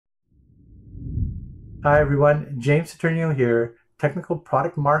Hi everyone, James Saturnio here, Technical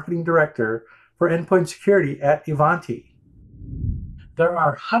Product Marketing Director for Endpoint Security at Ivanti. There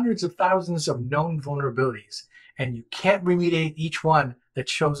are hundreds of thousands of known vulnerabilities, and you can't remediate each one that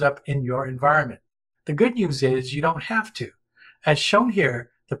shows up in your environment. The good news is you don't have to. As shown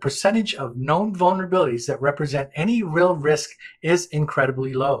here, the percentage of known vulnerabilities that represent any real risk is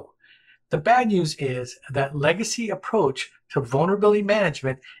incredibly low. The bad news is that legacy approach to vulnerability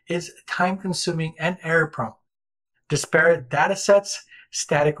management is time-consuming and error-prone. Disparate data sets,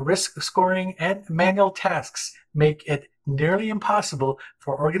 static risk scoring, and manual tasks make it nearly impossible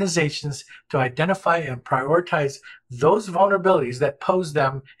for organizations to identify and prioritize those vulnerabilities that pose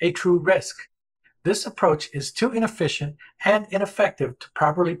them a true risk. This approach is too inefficient and ineffective to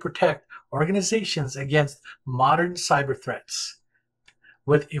properly protect organizations against modern cyber threats.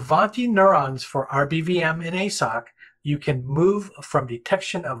 With Ivanti Neurons for RBVM and ASOC, you can move from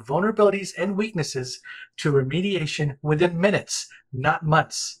detection of vulnerabilities and weaknesses to remediation within minutes, not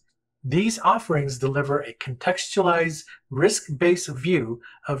months. These offerings deliver a contextualized, risk-based view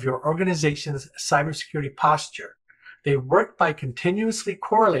of your organization's cybersecurity posture. They work by continuously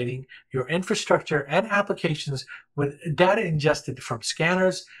correlating your infrastructure and applications with data ingested from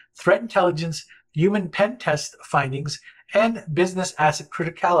scanners, threat intelligence, human pen test findings, and business asset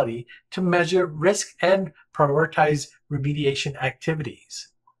criticality to measure risk and prioritize remediation activities.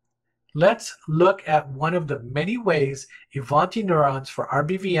 Let's look at one of the many ways Ivanti Neurons for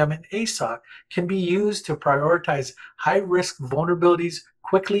RBVM and ASOC can be used to prioritize high-risk vulnerabilities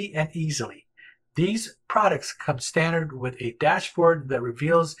quickly and easily. These products come standard with a dashboard that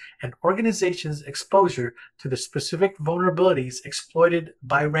reveals an organization's exposure to the specific vulnerabilities exploited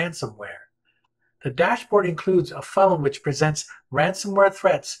by ransomware. The dashboard includes a funnel which presents ransomware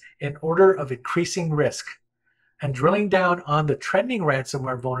threats in order of increasing risk. And drilling down on the trending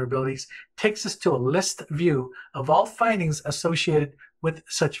ransomware vulnerabilities takes us to a list view of all findings associated with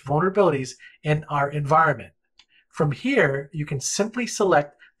such vulnerabilities in our environment. From here, you can simply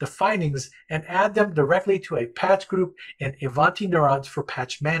select the findings and add them directly to a patch group in Ivanti Neurons for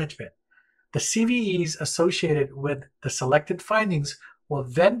patch management. The CVEs associated with the selected findings will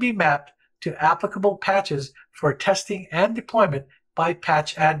then be mapped to applicable patches for testing and deployment by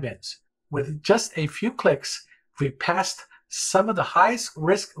patch admins. With just a few clicks, we passed some of the highest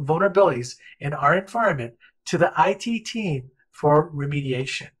risk vulnerabilities in our environment to the IT team for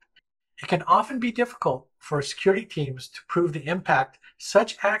remediation. It can often be difficult for security teams to prove the impact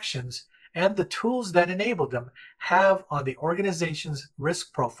such actions and the tools that enable them have on the organization's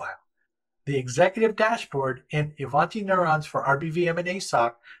risk profile. The executive dashboard in Ivanti Neurons for RBVM and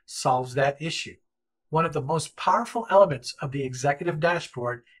ASOC solves that issue. One of the most powerful elements of the executive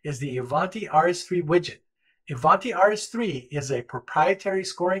dashboard is the Ivanti RS3 widget. Ivanti RS3 is a proprietary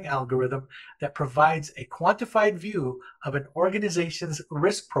scoring algorithm that provides a quantified view of an organization's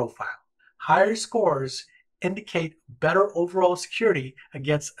risk profile. Higher scores indicate better overall security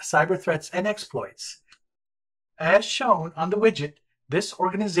against cyber threats and exploits. As shown on the widget, this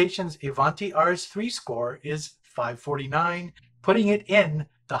organization's Ivanti RS3 score is 549, putting it in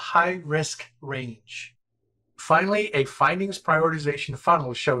the high-risk range. Finally, a findings prioritization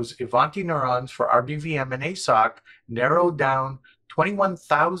funnel shows Ivanti Neurons for RBVM and ASOC narrowed down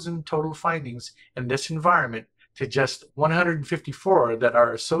 21,000 total findings in this environment to just 154 that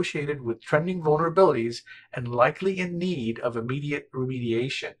are associated with trending vulnerabilities and likely in need of immediate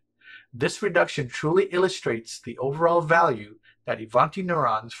remediation. This reduction truly illustrates the overall value that Ivanti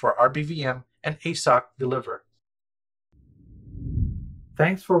Neurons for RBVM and ASOC deliver.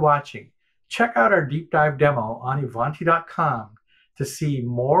 Thanks for watching. Check out our deep dive demo on Ivanti.com to see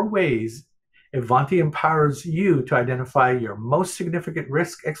more ways Ivanti empowers you to identify your most significant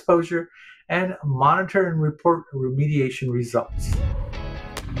risk exposure and monitor and report remediation results.